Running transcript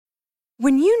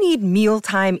When you need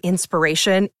mealtime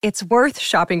inspiration, it's worth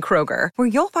shopping Kroger, where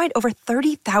you'll find over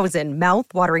 30,000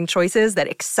 mouth-watering choices that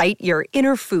excite your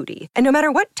inner foodie. And no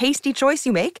matter what tasty choice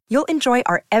you make, you'll enjoy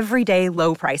our everyday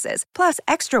low prices, plus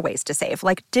extra ways to save,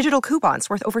 like digital coupons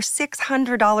worth over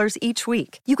 $600 each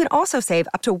week. You can also save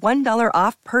up to $1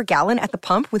 off per gallon at the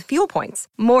pump with fuel points.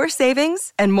 More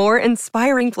savings and more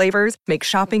inspiring flavors make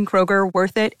shopping Kroger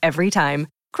worth it every time.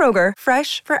 Kroger,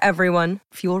 fresh for everyone.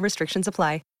 Fuel restrictions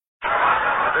apply.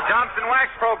 The Johnson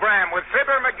Wax Program with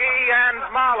Fibber, McGee, and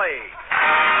Molly.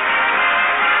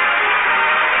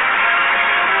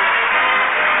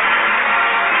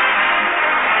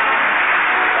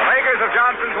 The makers of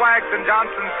Johnson's Wax and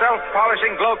Johnson's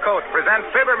Self-Polishing Glow Coat present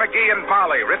Fibber, McGee, and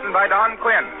Molly, written by Don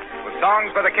Quinn, with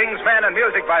songs by the King's Men and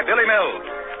music by Billy Mills.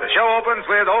 The show opens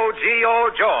with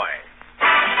O.G.O. Joy.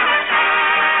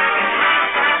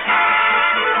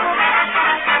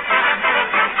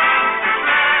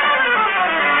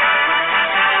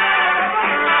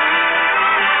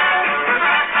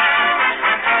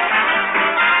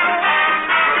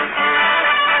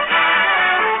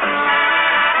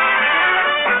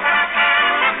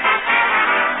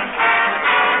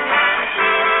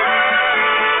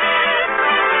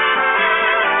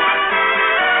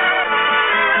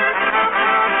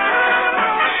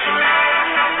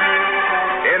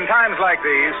 Like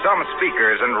these, some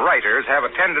speakers and writers have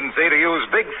a tendency to use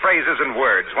big phrases and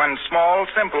words when small,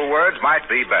 simple words might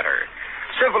be better.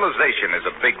 Civilization is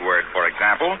a big word, for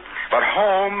example, but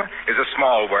home is a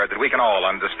small word that we can all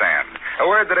understand. A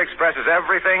word that expresses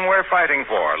everything we're fighting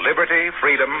for: liberty,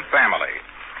 freedom, family.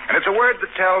 And it's a word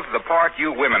that tells the part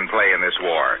you women play in this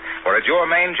war, for it's your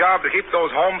main job to keep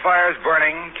those home fires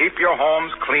burning, keep your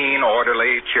homes clean,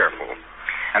 orderly, cheerful.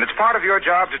 And it's part of your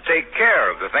job to take care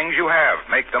of the things you have,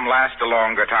 make them last a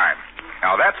longer time.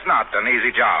 Now, that's not an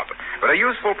easy job, but a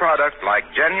useful product like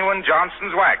genuine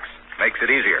Johnson's Wax makes it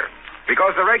easier.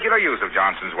 Because the regular use of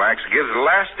Johnson's Wax gives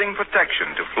lasting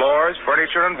protection to floors,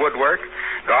 furniture, and woodwork,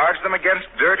 guards them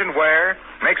against dirt and wear,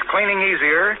 makes cleaning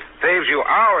easier, saves you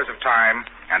hours of time,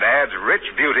 and adds rich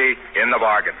beauty in the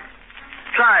bargain.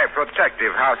 Try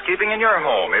protective housekeeping in your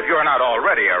home if you're not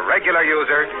already a regular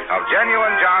user of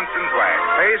genuine Johnson's Wax,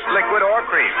 paste, liquid, or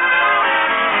cream.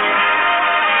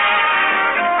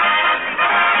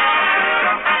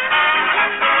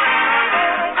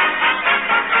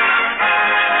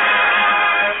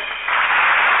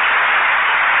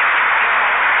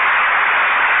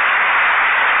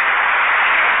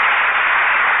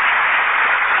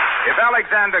 If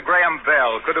Alexander Graham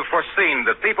Bell could have foreseen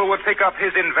that people would pick up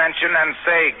his invention and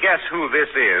say, "Guess who this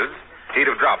is?" he'd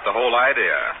have dropped the whole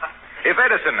idea. If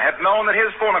Edison had known that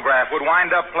his phonograph would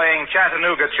wind up playing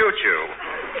Chattanooga Choo Choo,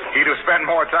 he'd have spent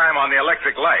more time on the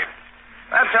electric light.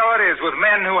 That's how it is with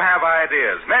men who have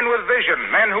ideas, men with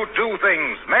vision, men who do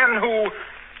things, men who...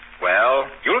 Well,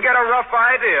 you'll get a rough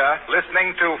idea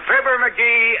listening to Fibber,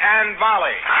 McGee, and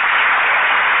Molly.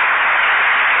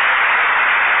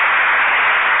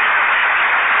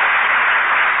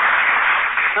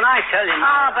 When I tell you...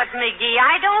 Oh, but, McGee,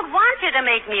 I don't want you to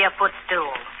make me a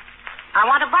footstool. I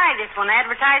want to buy this one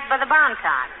advertised by the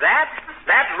Bon-Ton. That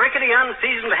rickety,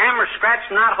 unseasoned, hammer-scratched,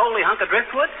 not wholly hunk of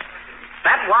driftwood?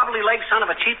 That wobbly-legged son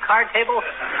of a cheap card table?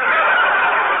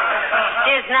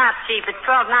 It's not cheap. It's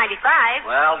 $12.95.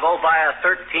 Well, go buy a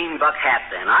 $13 hat,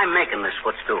 then. I'm making this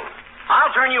footstool.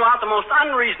 I'll turn you out the most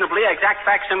unreasonably exact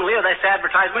facsimile of this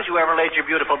advertisement you ever laid your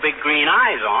beautiful big green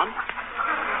eyes on.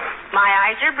 My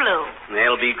eyes are blue.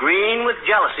 They'll be green with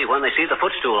jealousy when they see the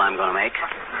footstool I'm going to make.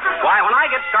 Why, when I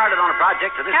get started on a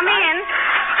project of this Come kind... in.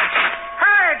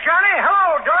 Hi, Johnny.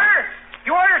 Hello, daughter.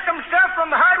 You order some stuff from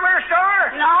the hardware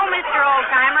store? No, Mr.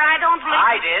 Oldtimer, I don't believe...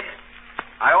 I did.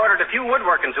 I ordered a few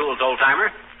woodworking tools, old-timer.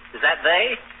 Is that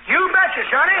they? You betcha,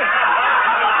 Johnny.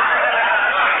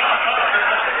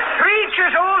 3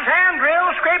 chisels, hand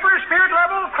drills, scrapers, spirit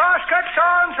level, crosscut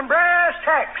saws, and some brass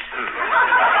tacks.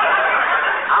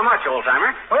 How much,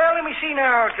 old-timer? Well, let me see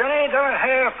now, Johnny.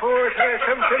 $1.5, 4,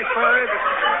 7.35,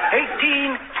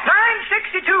 18,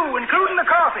 $9.62, including the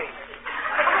coffee.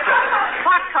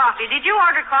 What coffee? Did you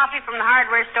order coffee from the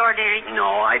hardware store, dearie?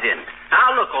 No, I didn't.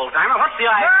 Now, look, old-timer, what's the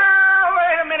idea? Now,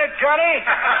 wait a minute, Johnny.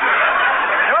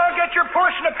 Don't get your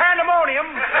puss in a pandemonium.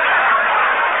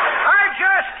 I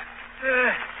just...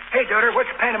 Hey, daughter, what's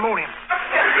a pandemonium?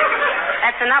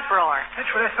 That's an uproar.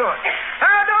 That's what I thought.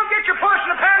 Now, don't get your puss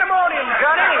in a pandemonium,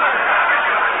 Johnny.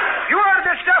 You ordered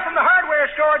this stuff from the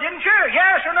hardware store, didn't you?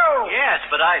 Yes or no? Yes,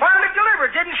 but I... Wanted it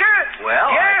delivered, didn't you?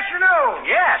 Well... Yes or no?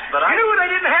 Yes, but I... You knew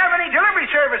they didn't have any delivery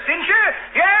service, didn't you?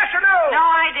 Yes or no? No,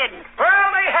 I didn't. Well,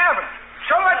 they haven't.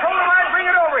 So I told them I'd bring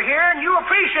it over here, and you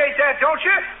appreciate that, don't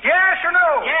you? Yes or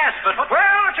no? Yes, but what... Well,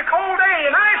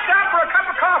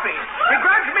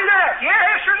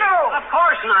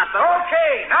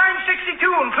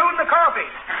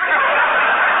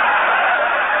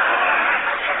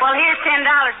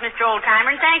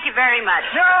 thank you very much.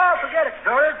 No, forget it,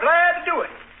 daughter. Glad to do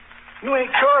it. You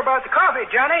ain't sure about the coffee,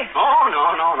 Johnny? Oh,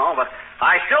 no. But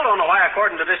I still don't know why,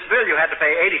 according to this bill, you had to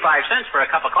pay 85 cents for a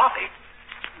cup of coffee.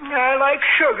 I like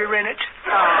sugar in it.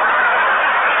 Oh,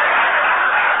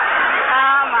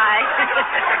 my.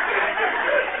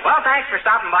 Well, thanks for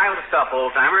stopping by with the stuff,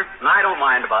 old-timer. And I don't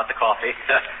mind about the coffee.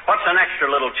 What's an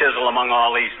extra little chisel among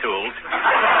all these tools?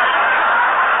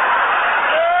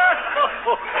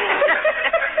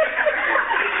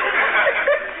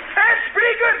 That's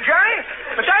pretty good, Johnny.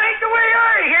 But that ain't the way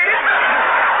I heard it.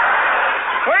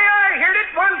 The way I heard it,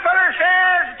 one feller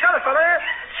says, tell a feller,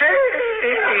 say,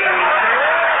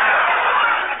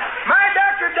 my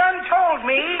doctor done told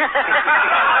me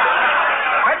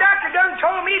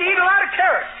to eat a lot of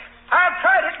carrots. I've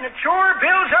tried it, and it sure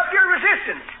builds up your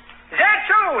resistance. Is that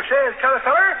so, says tell a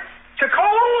feller. To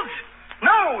colds?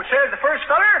 No, says the first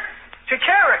feller. To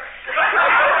carrots.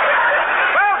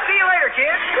 Well, see you later,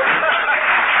 kids.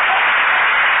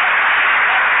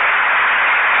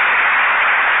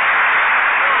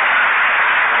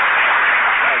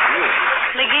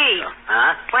 McGee.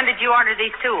 Huh? When did you order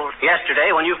these tools?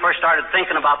 Yesterday, when you first started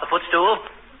thinking about the footstool.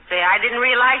 Say, I didn't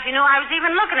realize you knew I was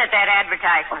even looking at that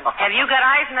advertisement. Have you got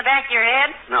eyes in the back of your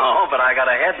head? No, but I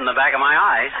got a head in the back of my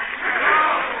eyes.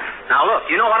 Now, look,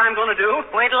 you know what I'm going to do?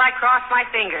 Wait till I cross my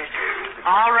fingers.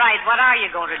 All right, what are you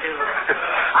going to do?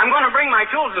 I'm going to bring my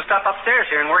tools and stuff upstairs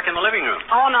here and work in the living room.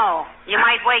 Oh, no. You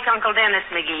might wake Uncle Dennis,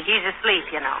 McGee. He's asleep,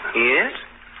 you know. He is?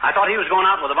 I thought he was going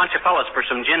out with a bunch of fellas for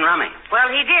some gin rummy.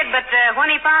 Well, he did, but when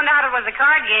he found out it was a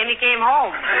card game, he came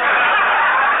home.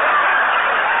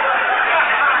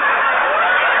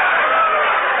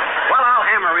 Well, I'll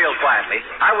hammer real quietly.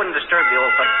 I wouldn't disturb the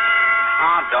old fellow.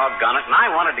 Oh, doggone it. And I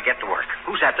wanted to get to work.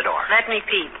 Who's at the door? Let me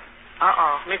peep.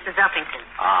 Uh-oh, Mrs. Uppington.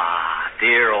 Ah,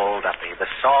 dear old Uppy, the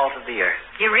salt of the earth.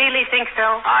 You really think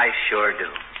so? I sure do.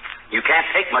 You can't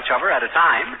take much of her at a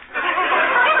time.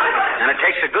 And it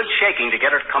takes a good shaking to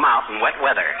get her to come out in wet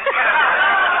weather.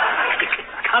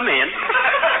 Come in.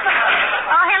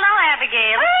 Oh, hello,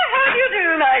 Abigail. How do you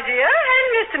do, my dear? And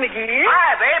Mr. McGee.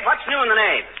 Hi, babe. What's new in the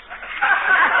name?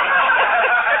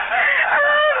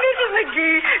 Mrs.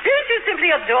 McGee, don't you simply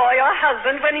adore your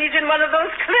husband when he's in one of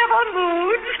those clever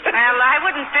moods? Well, I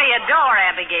wouldn't say adore,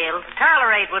 Abigail.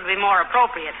 Tolerate would be more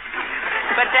appropriate.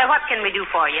 But what can we do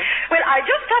for you? Well, I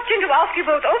just stopped in to ask you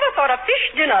both over for a fish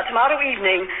dinner tomorrow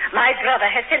evening. My brother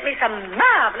has sent me some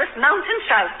marvelous mountain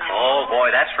trout. Oh, boy,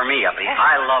 that's for me, Uppy.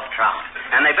 I love trout.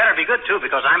 And they better be good, too,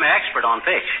 because I'm an expert on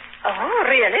fish. Oh,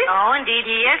 really? Oh, indeed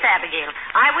he is, Abigail.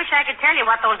 I wish I could tell you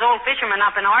what those old fishermen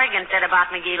up in Oregon said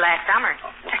about McGee last summer.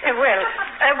 Well,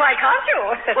 why can't you?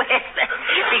 Well,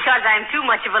 because I'm too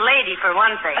much of a lady, for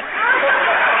one thing.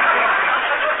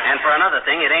 And for another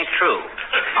thing, it ain't true.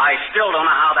 I still don't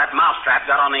know how that mousetrap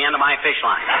got on the end of my fish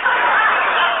line.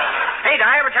 Hey, did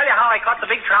I ever tell you how I caught the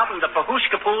big trout in the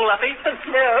Pahushka pool, Uppy?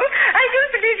 No, I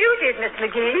don't believe you did, Miss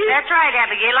McGee. That's right,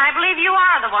 Abigail. I believe you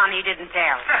are the one he didn't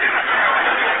tell.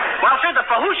 Well, sir, the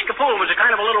Pahushka pool was a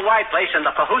kind of a little wide place in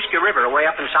the Pahushka River way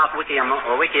up in South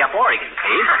Wickiup, Oregon,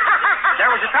 see?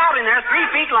 There was a trout in there 3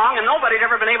 feet long, and nobody'd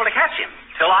ever been able to catch him.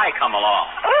 Till I come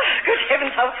along. Oh, good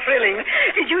heavens, how thrilling.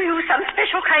 Did you use some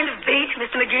special kind of bait,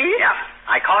 Mr. McGee? Yep.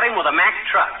 I caught him with a Mack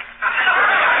truck.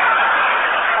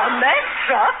 A Mack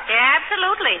truck? Yeah,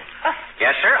 absolutely.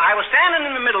 Yes, sir. I was standing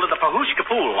in the middle of the Pahushka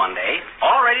pool one day,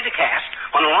 all ready to cast,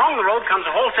 when along the road comes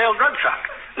a wholesale drug truck.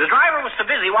 The driver was so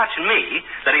busy watching me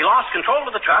that he lost control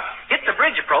of the truck, hit the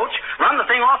bridge approach, run the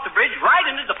thing off the bridge right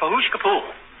into the Pahushka pool.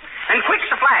 And quick's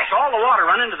a flash, all the water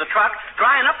run into the truck,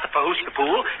 drying up the Pahushka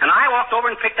pool, and I walked over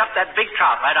and picked up that big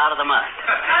trout right out of the mud.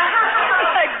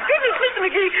 My goodness, Mr.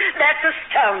 McGee, that's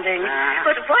astounding.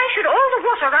 But why should all the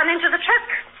water run into the truck?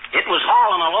 It was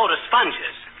hauling a load of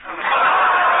sponges.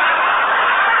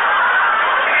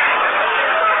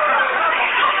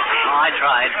 Oh, I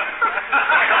tried.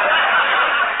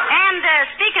 And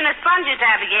speaking of sponges,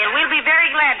 Abigail, we'll be very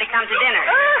glad to come to dinner.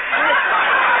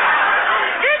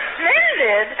 That's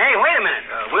splendid. Hey, wait a minute.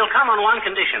 We'll come on one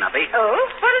condition, Uppy. Oh,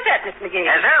 what is that, Miss McGee?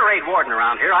 As air raid warden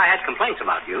around here, I had complaints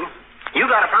about you. You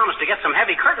got to promise to get some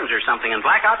heavy curtains or something and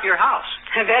black out your house.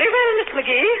 Very well, Miss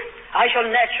McGee. I shall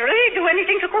naturally do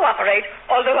anything to cooperate,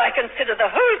 although I consider the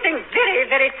whole thing very,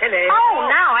 very silly. Oh,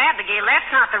 now, Abigail,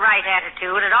 that's not the right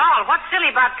attitude at all. What's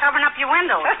silly about covering up your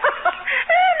windows?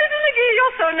 Little McGee,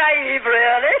 you're so naive,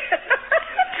 really.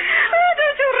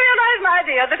 Don't you realize, my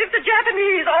dear, that if the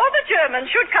Japanese or the Germans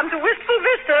should come to Wistful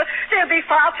Vista, they'll be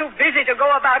far too busy to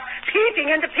go about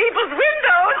peeping into people's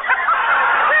windows.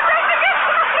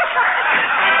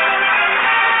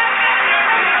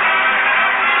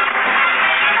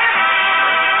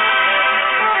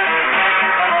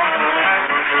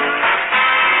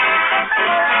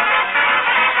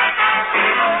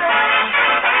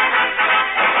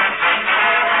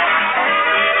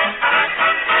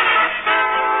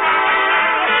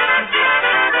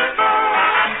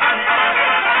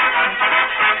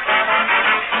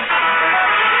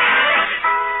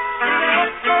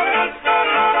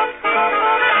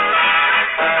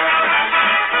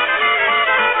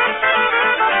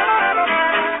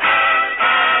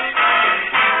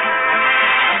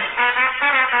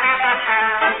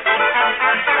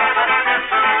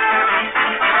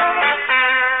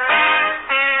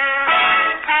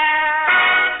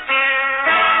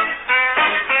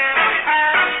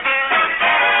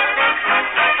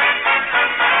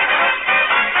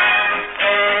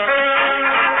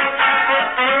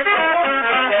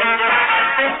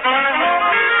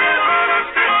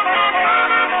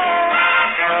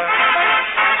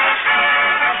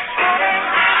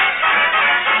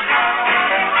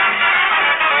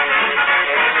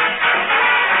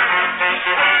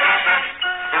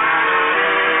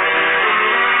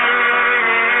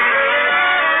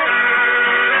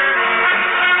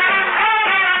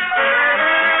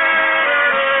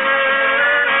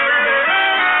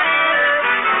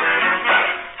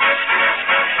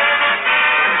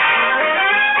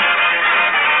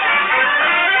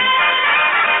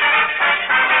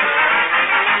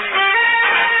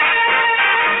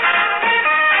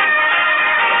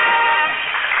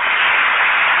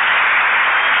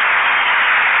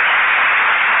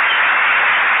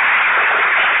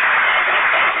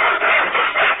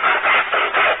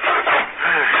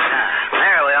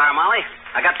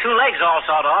 all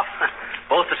sawed off.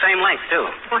 Both the same length, too.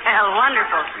 Well,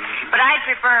 wonderful. But I'd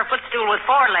prefer a footstool with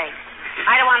 4 legs.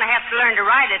 I don't want to have to learn to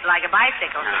ride it like a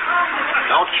bicycle.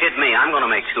 Don't kid me. I'm going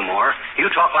to make 2 more.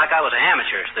 You talk like I was an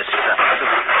amateur.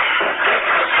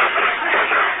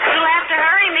 You'll have to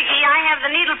hurry, McGee. I have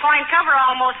the needlepoint cover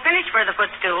almost finished for the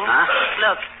footstool. Huh?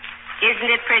 Look,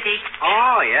 isn't it pretty?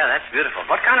 Oh, yeah, that's beautiful.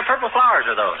 What kind of purple flowers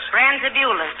are those?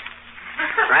 Ranzabulas.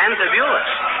 Ranzabulas?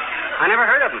 I never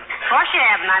heard of them. Of course you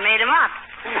haven't. I made them up.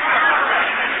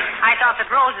 I thought that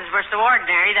roses were so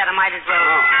ordinary that I might as well...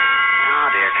 Oh,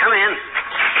 dear. Come in.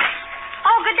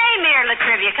 Oh, good day, Mayor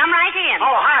Latrivia. Come right in.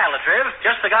 Oh, hi, Latriv.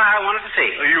 Just the guy I wanted to see.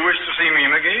 You wish to see me,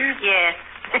 McGee? Yes.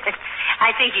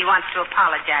 I think he wants to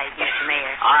apologize, Mr.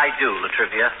 Mayor. I do,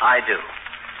 Latrivia. I do.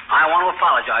 I want to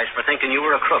apologize for thinking you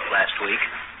were a crook last week.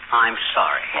 I'm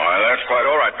sorry. Why, that's quite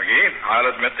all right, McGee. I'll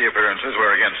admit the appearances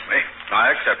were against me.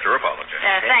 I accept your apology.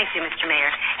 Thank you, Mr. Mayor.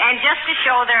 And just to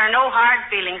show there are no hard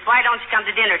feelings, why don't you come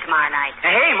to dinner tomorrow night?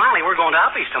 Hey, Molly, we're going to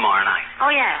Uppy's tomorrow night. Oh,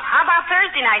 yeah. How about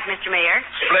Thursday night, Mr. Mayor?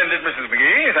 Splendid, Mrs.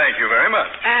 McGee. Thank you very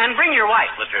much. And bring your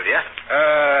wife, Latrivia.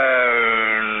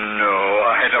 No,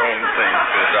 I don't think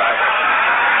that I...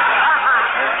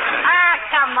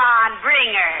 Come on,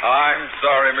 bring her. I'm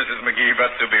sorry, Mrs. McGee,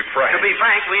 but to be frank... To be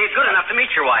frank, we ain't good enough to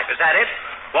meet your wife. Is that it?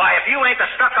 Why, if you ain't the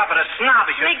stuck-up and a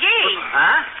snobbish... McGee.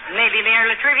 Huh? Maybe Mayor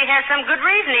Latrivia has some good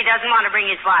reason he doesn't want to bring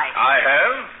his wife. I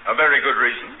have a very good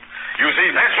reason. You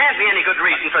see, There can't be any good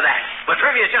reason for that.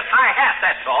 Latrivia's just high-hat,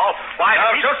 that's all. Why...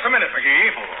 Now, just a minute,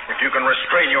 McGee. If you can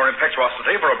restrain your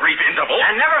impetuosity for a brief interval...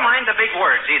 And never mind the big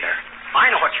words, either. I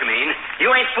know what you mean.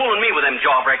 You ain't fooling me with them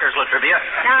jawbreakers, Latrivia.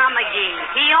 Now, McGee,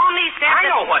 he only said I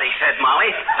know what he said, Molly,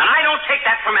 and I don't take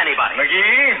that from anybody.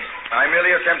 McGee, I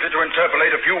merely attempted to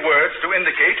interpolate a few words to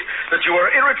indicate that you are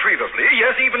irretrievably,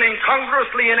 yes, even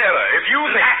incongruously in error. If you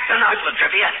think... That's enough,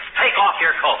 Latrivia. Take off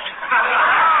your coat.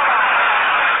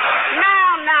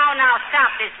 Now, stop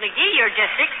this, McGee. You're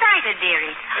just excited,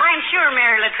 dearie. I'm sure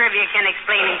Mayor Latrivia can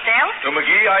explain himself. To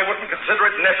McGee, I wouldn't consider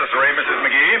it necessary, Mrs.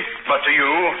 McGee. But to you,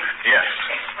 yes.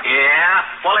 Yeah?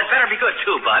 Well, it better be good,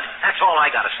 too, Bud. That's all I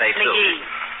got to say, too. McGee,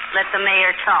 let the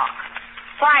mayor talk.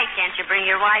 Why can't you bring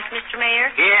your wife, Mr.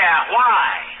 Mayor? Yeah,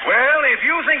 why? Well, if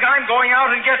you think I'm going out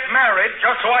and get married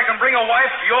just so I can bring a wife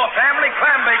to your family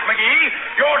clam bake, McGee,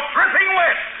 you're dripping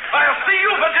wet. I'll see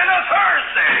you for dinner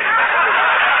Thursday.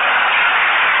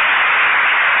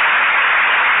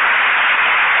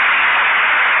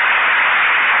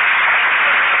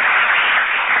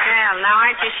 Well, now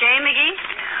aren't you ashamed, McGee?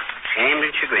 Shamed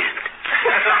and chagrined.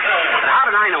 But how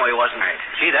did I know he wasn't married?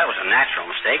 Gee, that was a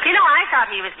natural mistake. You know, I thought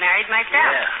he was married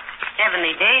myself. Yeah.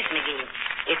 Heavenly days, McGee.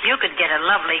 If you could get a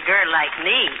lovely girl like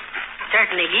me,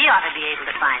 certainly he ought to be able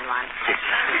to find one.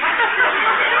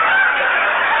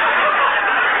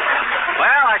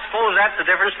 Well, I suppose that's the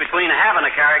difference between having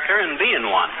a character and being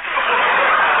one.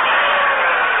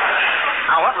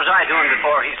 Now, what was I doing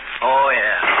before he... Oh,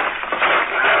 yeah.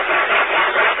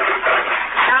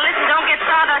 Now, listen, don't get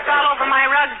sawdust all over my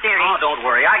rugs, dearie. Oh, don't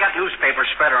worry. I got newspapers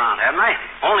spread around, haven't I?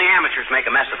 Only amateurs make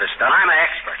a mess of this stuff. I'm an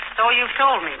expert. So you've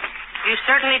told me. You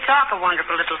certainly talk a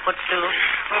wonderful little footstool.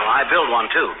 Well, I build one,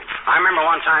 too. I remember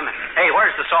one time... Hey,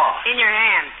 where's the saw? In your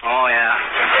hand. Oh, yeah.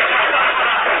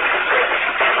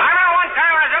 I remember one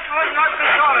time I was up in North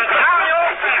Dakota. Down the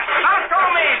old house told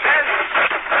me, he says,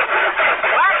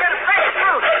 well, I get a fresh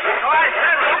fruit. So I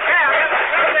said, okay, I'll get the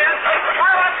fruit in.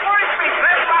 Well, that's 40 feet,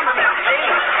 fresh lumber mill, see?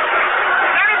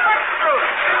 Then he put the fruit.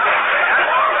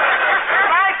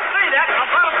 I see that, and I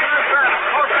brought it to the ground.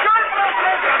 Oh, sure, little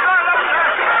thing, I brought it up there.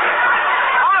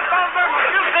 Oh, it's all the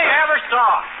most thing I ever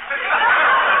saw.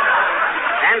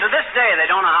 And to this day, they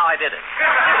don't know how I did it.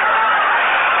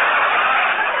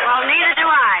 Well, neither do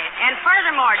I. And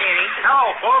furthermore, dearie.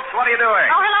 Hello, folks. What are you doing?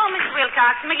 Oh, hello, Mr.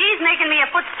 Wilcox. McGee's making me a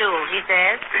footstool, he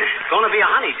says. It's going to be a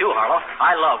honey, too, Harlow.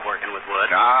 I love working with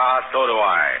wood. Ah, so do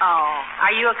I. Oh,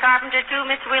 are you a carpenter, too,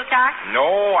 Mr. Wilcox?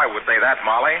 No, I would say that,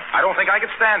 Molly. I don't think I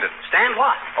could stand it. Stand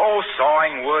what? Oh,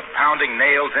 sawing wood, pounding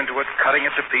nails into it, cutting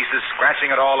it to pieces,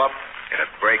 scratching it all up.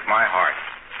 It'd break my heart.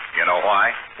 You know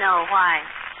why? No, why?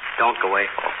 Don't go away,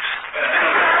 folks.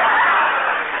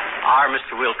 Our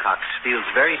Mr. Wilcox feels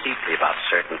very deeply about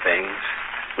certain things,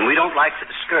 and we don't like to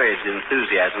discourage the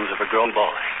enthusiasms of a grown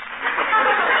boy.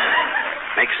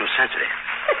 Makes him sensitive.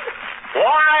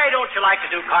 Why don't you like to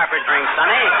do carpentering,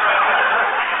 Sonny?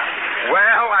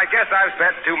 Well, I guess I've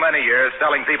spent too many years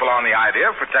selling people on the idea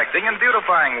of protecting and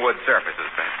beautifying wood surfaces.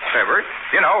 Fibber,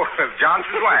 you know,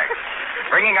 Johnson's wax.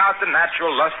 bringing out the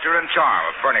natural luster and charm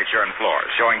of furniture and floors,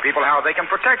 showing people how they can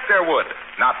protect their wood,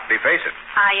 not deface it.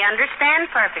 I understand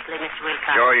perfectly, Mr.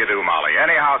 Wilcox. Sure you do, Molly.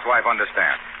 Any housewife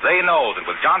understands. They know that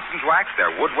with Johnson's Wax,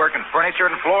 their woodwork and furniture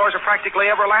and floors are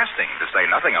practically everlasting, to say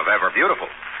nothing of ever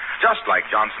beautiful. Just like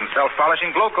Johnson's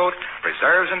self-polishing glow coat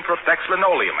preserves and protects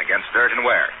linoleum against dirt and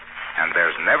wear. And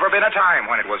there's never been a time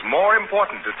when it was more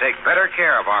important to take better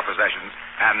care of our possessions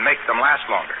and make them last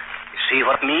longer. You see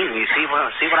what I mean? You see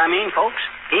what I mean, folks?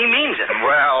 He means it.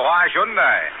 Well, why shouldn't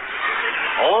I?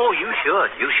 Oh, you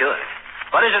should. You should.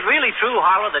 But is it really true,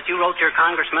 Harlow, that you wrote your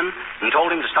congressman and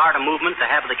told him to start a movement to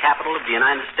have the capital of the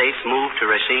United States moved to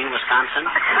Racine, Wisconsin?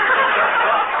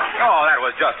 Oh, that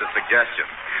was just a suggestion.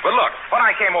 But look, what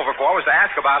I came over for was to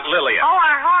ask about Lillian. Oh,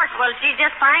 our horse. Well, she's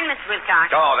just fine, Mr.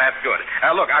 Wilcox. Oh, that's good.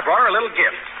 Look, I brought her a little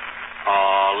gift.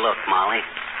 Oh, look, Molly.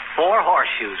 4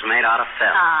 horseshoes made out of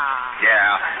felt. Ah.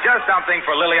 Yeah, just something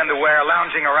for Lillian to wear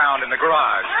lounging around in the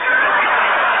garage.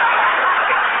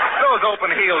 Those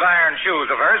open-heeled iron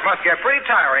shoes of hers must get pretty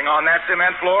tiring on that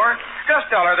cement floor. Just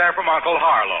tell her they're from Uncle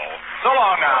Harlow. So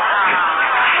long now.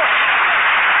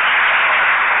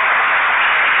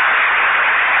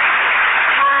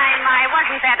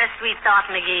 Wasn't that a sweet thought,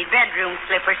 McGee? Bedroom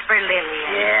slippers for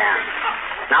Lillian.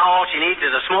 Yeah. Now all she needs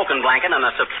is a smoking blanket and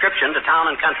a subscription to Town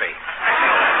and Country.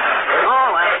 Oh,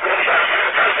 well.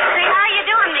 Say, how you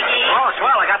doing, McGee? Oh,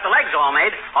 swell. I got the legs all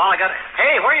made.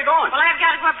 Hey, where are you going? Well, I've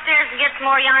got to go upstairs and get some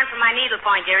more yarn for my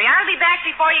needlepoint, dearie. I'll be back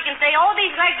before you can say, oh,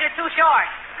 these legs are too short.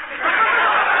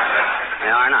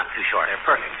 They are not too short. They're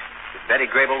perfect. If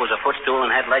Betty Grable was a footstool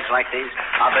and had legs like these,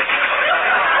 I'll bet...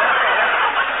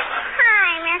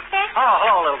 Oh,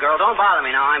 hello, little girl. Don't bother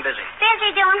me now. I'm busy.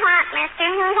 Busy doing what, mister?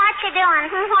 What you doing?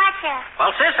 What you?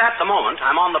 Well, sis, at the moment,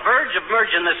 I'm on the verge of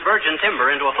merging this virgin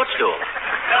timber into a footstool.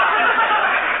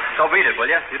 So beat it, will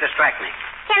you? You distract me.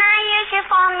 Can I use your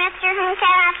phone, mister?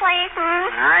 Can I, please?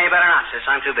 You better not, sis.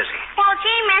 I'm too busy. Well,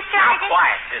 gee, mister, Now,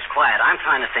 quiet, sis, quiet. I'm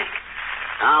trying to think.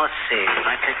 Now, let's see. If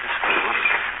I take this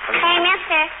phone... Hey,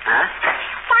 mister. Huh?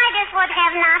 Why does wood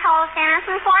have knot holes in it,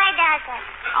 and why does it?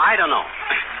 I don't know.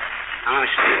 Now, let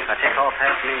me see. If I take all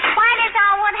past me... Why does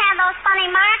all wood have those funny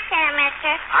marks in it,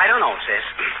 mister? I don't know, sis.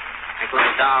 Take a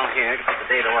little down here to put the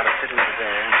data water fit into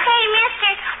there. Hey, mister,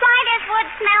 why does wood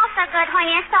smell so good when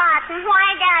you thaw it, and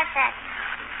why does it?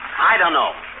 I don't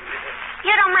know.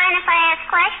 You don't mind if I ask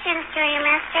questions, do you,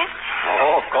 mister?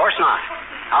 Oh, of course not.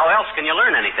 How else can you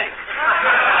learn anything?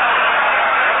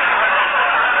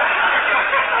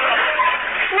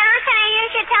 Now, can I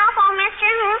use your telephone, mister?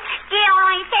 It'll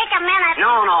only take a minute.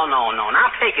 No.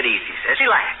 Now, take it easy, sis.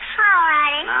 Relax. All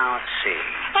righty. Now, let's see.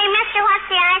 Hey, mister, what's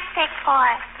the ice pick for?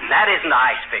 That isn't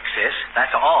ice pick, sis.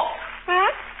 That's all.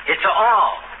 It's a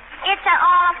all. It's a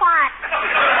all of what?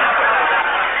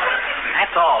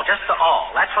 That's all. Just the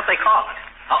all. That's what they call it.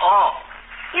 A all.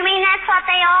 You mean that's what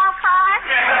they all call it?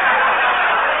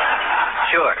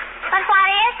 Sure. But what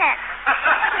is it?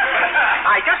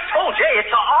 I just told you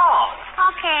it's a all.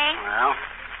 Okay. Well,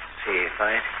 let's see if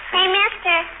I... Hey,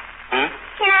 mister.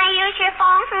 Can I use your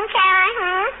phone? Can I?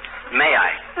 May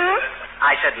I?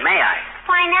 I said, may I?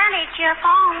 Why not? It's your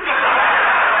phone.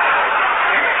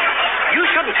 You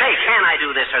shouldn't say, can I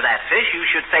do this or that, sis. You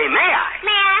should say, may I?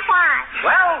 May I what?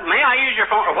 Well, may I use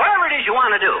your phone? Or whatever it is you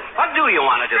want to do. What do you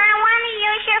want to do? I want to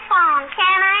use your phone.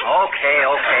 Can I? Okay.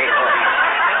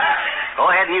 Go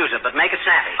ahead and use it, but make it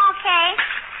snappy. Okay.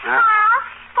 Hello?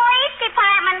 Police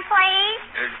department, please.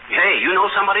 Hey, you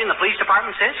know somebody in the police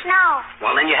department, sis? No.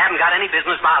 Well, then you haven't got any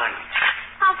business bothering me.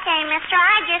 Okay, mister,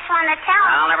 I just want to tell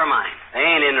Well, never mind. They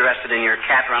ain't interested in your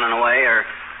cat running away or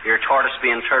your tortoise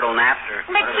being turtle napped or...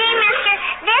 But gee, mister,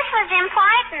 this was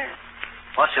important.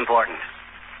 What's important?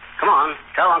 Come on,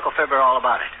 tell Uncle Fibber all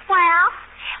about it. Well,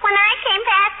 when I came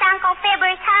past Uncle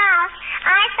Fibber's house,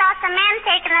 I saw some men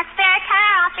taking a spare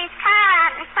tire off his car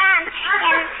out in front,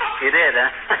 and... You did,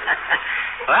 huh?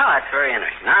 Well, that's very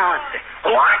interesting. Now, let's see.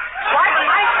 What? Driving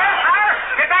my spare tire?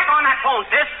 Get back on that phone,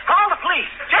 sis. Call the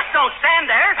police. Just don't stand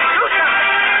there. Do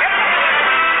something.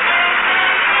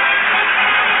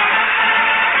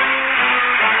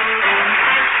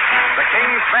 The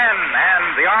King's Men and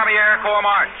the Army Air Corps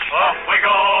March. Off we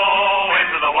go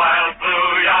into the wild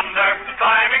blue yonder,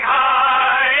 climbing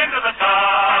high into the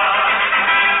sun.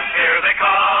 Here they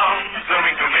come,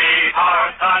 zooming to meet our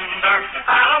thunder.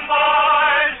 Alum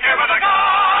boys, give it a go.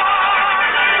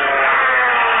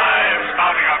 I'm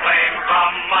spouting our flame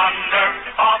from under,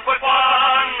 off with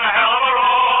one hell of a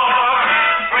roar.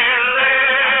 We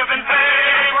live in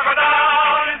fame, or go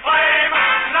down in flame.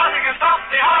 Nothing can stop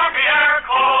the Army Air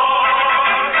Corps.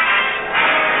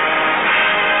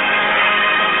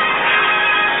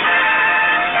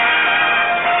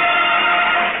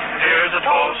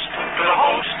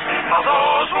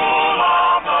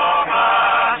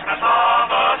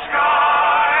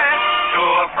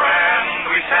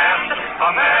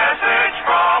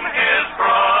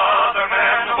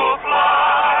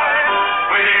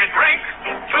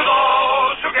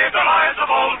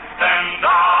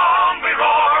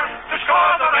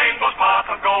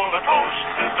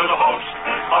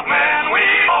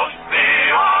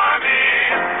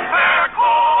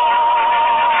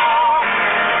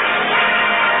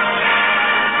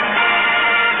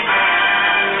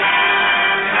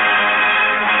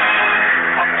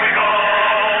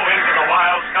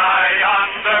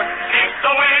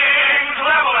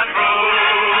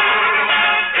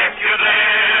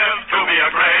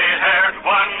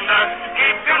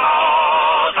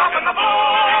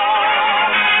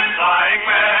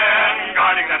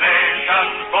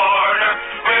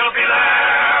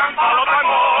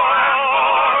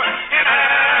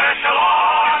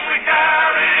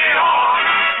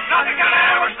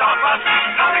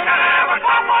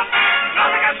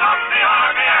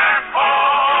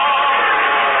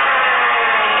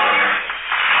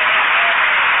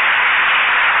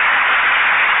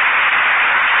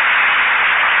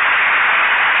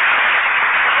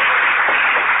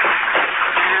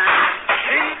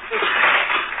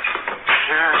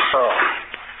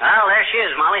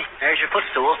 is, Molly. There's your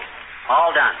footstool. All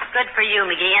done. Good for you,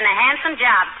 McGee, and a handsome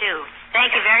job, too.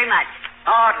 Thank you very much.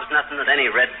 Oh, it was nothing that any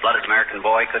red-blooded American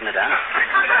boy couldn't have done.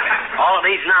 All it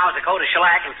needs now is a coat of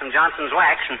shellac and some Johnson's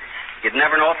wax, and you'd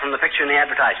never know it from the picture in the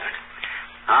advertisement.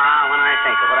 When I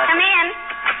think of what I... Come in.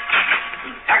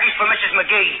 Package for Mrs.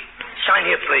 McGee. Sign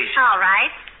here, please. All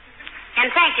right. And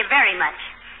thank you very much.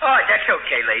 Oh, that's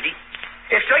okay, lady.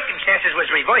 If circumstances was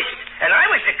reversed, and I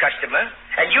was the customer,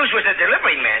 and you was the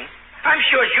delivery man, I'm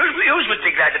sure you would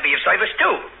be glad to be of service,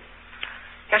 too.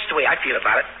 That's the way I feel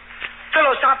about it.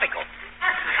 Philosophical.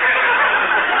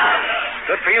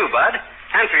 Good for you, Bud.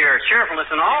 And for your cheerfulness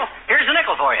and all, here's a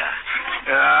nickel for you.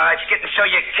 It's getting so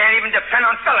you can't even depend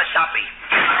on philosophy.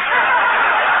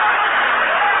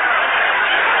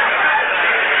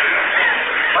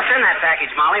 What's in that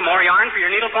package, Molly? More yarn for your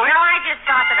needlepoint? No, I just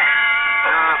thought of it.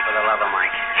 Oh, for the love of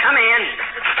Mike. Come in.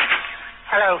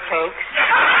 Hello, folks.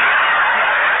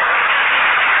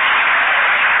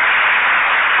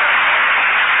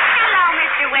 Hello,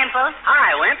 Mr. Wimple.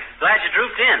 Hi, Wimp. Glad you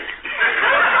drooped in.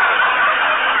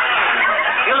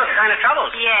 You look kind of troubled.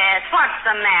 Yes, what's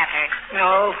the matter?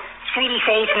 No, Sweetie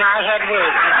Face and I had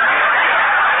words.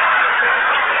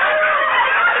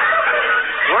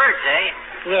 Words, eh?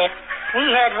 Yes, we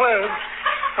had words,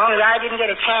 only I didn't get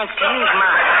a chance to use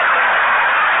mine.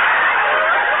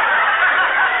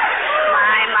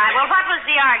 My. Well, what was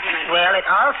the argument? Well, it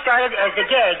all started as a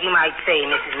gag, you might say,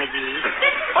 Mrs. McGee.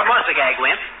 What was the gag,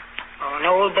 Wimp? Oh, an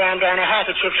old bandana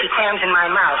handkerchief she crams in my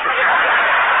mouth.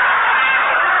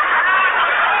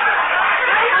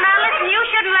 You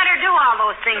shouldn't let her do all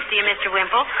those things to you, Mr.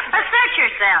 Wimple. Assert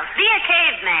yourself. Be a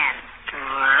caveman.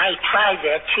 Oh, I tried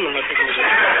that, too, Mrs. McGee.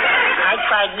 I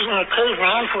tried being a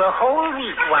caveman for a whole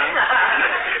week once.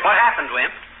 What happened,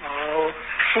 Wimp? Oh,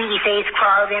 Sweetie Face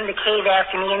crawled in the cave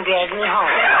after me and dragged me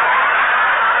home.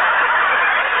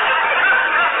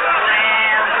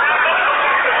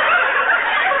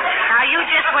 Well, now you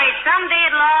just wait. Someday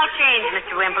it'll all change,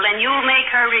 Mr. Wimple, and you'll make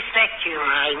her respect you.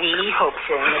 I really hope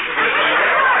so, Mrs.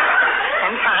 McGee.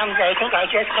 Sometimes I think I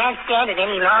just can't stand it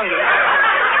any longer.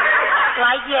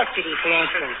 Like yesterday, for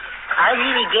instance. I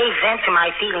really gave vent to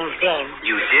my feelings then.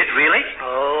 You did, really?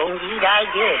 Oh, indeed I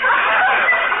did.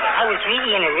 I was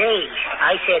really in a rage.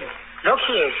 I said, look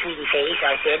here, Sweetie Face,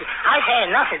 I said, I've had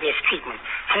enough of this treatment.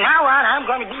 From now on, I'm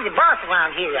going to be the boss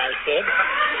around here, I said.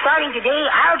 Starting today,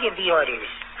 I'll give the orders.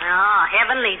 Oh,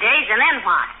 heavenly days, and then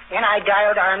what? Then I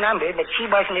dialed our number, but she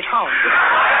wasn't at home.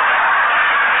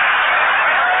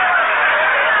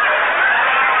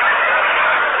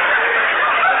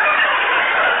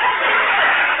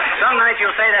 Some nights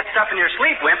you'll say that stuff in your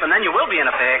sleep, Wimp, and then you will be in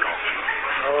a pickle.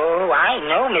 Oh, I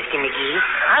know, Mr. McGee.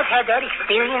 I've had that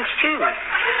experience, too.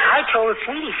 I told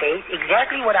Sweetie Face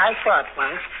exactly what I thought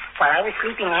once while I was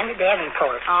sleeping under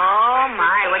Davenport. Oh,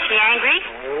 my. Was she angry?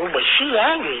 Oh, was she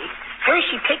angry? First,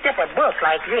 she picked up a book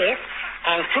like this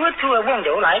and threw it through a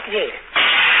window like this.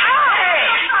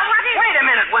 Wait a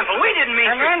minute, Wimple. We didn't mean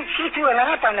And then she threw a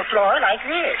lamp on the floor like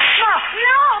this.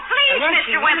 No, please, And then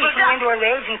she Mr. really Wimple, flew into a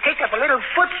rage and picked up a little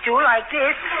footstool like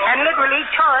this and literally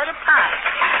tore it apart.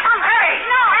 Hey!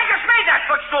 No! I just made that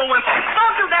footstool, Wimple.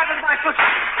 Don't do that with my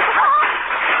footstool.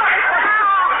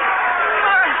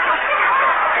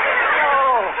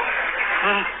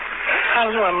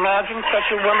 Can you imagine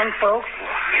such a woman, folks?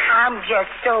 I'm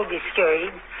just so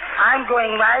discouraged. I'm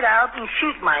going right out and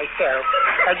shoot myself.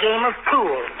 A game of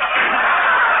pool.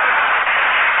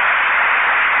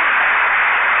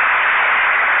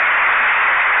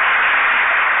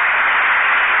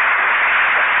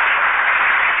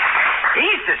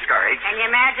 He's discouraged. Can you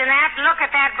imagine that? Look at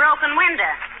that broken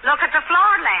window. Look at the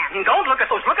floor lamp. And don't look at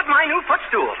those. Look at my new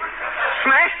footstool.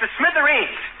 Smashed to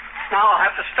smithereens. Now I'll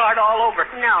have to start all over.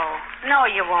 No,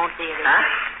 you won't, dearie. Huh?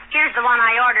 Here's the one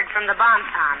I ordered from the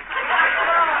Bonton.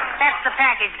 That's the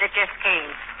package that just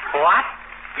came. What?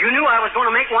 You knew I was going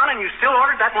to make one, and you still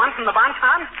ordered that one from the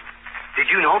Bonton?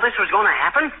 Did you know this was going to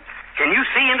happen? Can you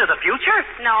see into the future?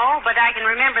 No, but I can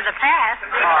remember the past.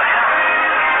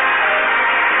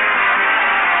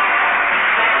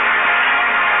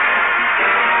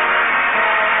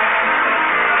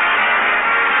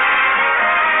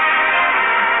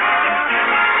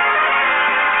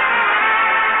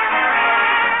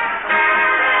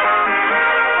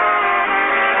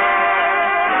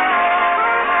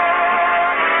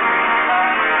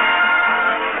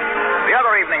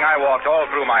 I walked all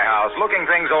through my house, looking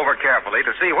things over carefully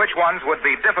to see which ones would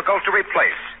be difficult to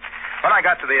replace. When I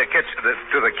got to the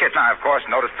kitchen, I, of course,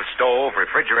 noticed the stove,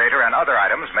 refrigerator, and other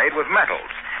items made with metals.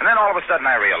 And then all of a sudden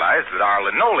I realized that our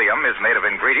linoleum is made of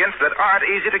ingredients that aren't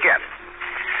easy to get.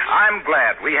 I'm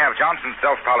glad we have Johnson's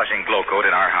self-polishing Glow Coat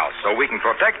in our house so we can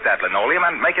protect that linoleum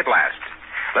and make it last.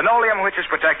 Linoleum which is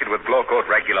protected with Glow Coat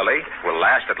regularly will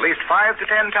last at least 5 to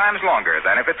 10 times longer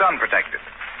than if it's unprotected.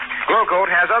 Glow Coat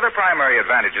has other primary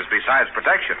advantages besides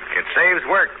protection. It saves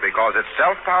work because it's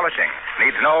self-polishing,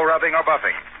 needs no rubbing or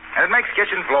buffing, and it makes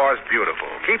kitchen floors beautiful,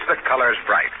 keeps the colors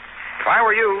bright. If I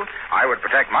were you, I would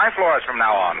protect my floors from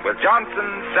now on with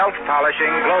Johnson's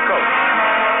self-polishing Glow Coat.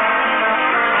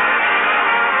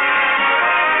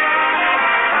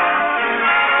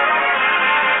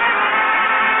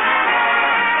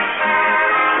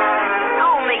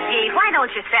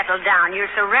 Don't you settle down?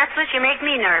 You're so restless, you make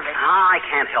me nervous. Oh, I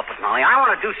can't help it, Molly. I want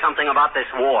to do something about this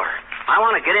war. I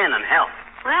want to get in and help.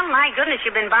 Well, my goodness,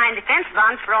 you've been buying defense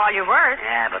bonds for all you're worth.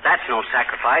 Yeah, but that's no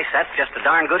sacrifice. That's just a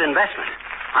darn good investment.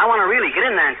 I want to really get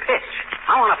in there and pitch.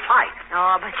 I want to fight.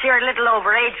 Oh, but you're a little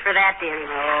overage for that, dearie.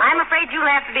 Oh. I'm afraid you'll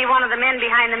have to be one of the men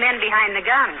behind the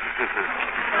gun.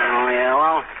 Oh, yeah,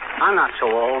 well, I'm not so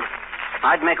old.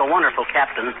 I'd make a wonderful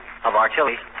captain of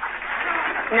artillery.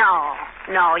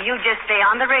 No, you just stay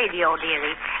on the radio,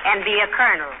 dearie, and be a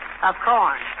colonel of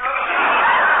corn.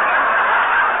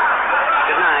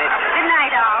 Good night. Good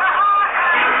night, all.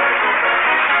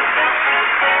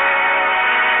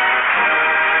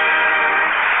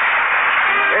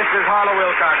 This is Harlow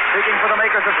Wilcox, speaking for the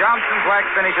makers of Johnson's Wax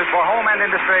Finishes for Home and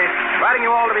Industry, inviting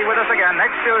you all to be with us again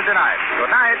next Tuesday night.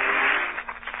 Good night.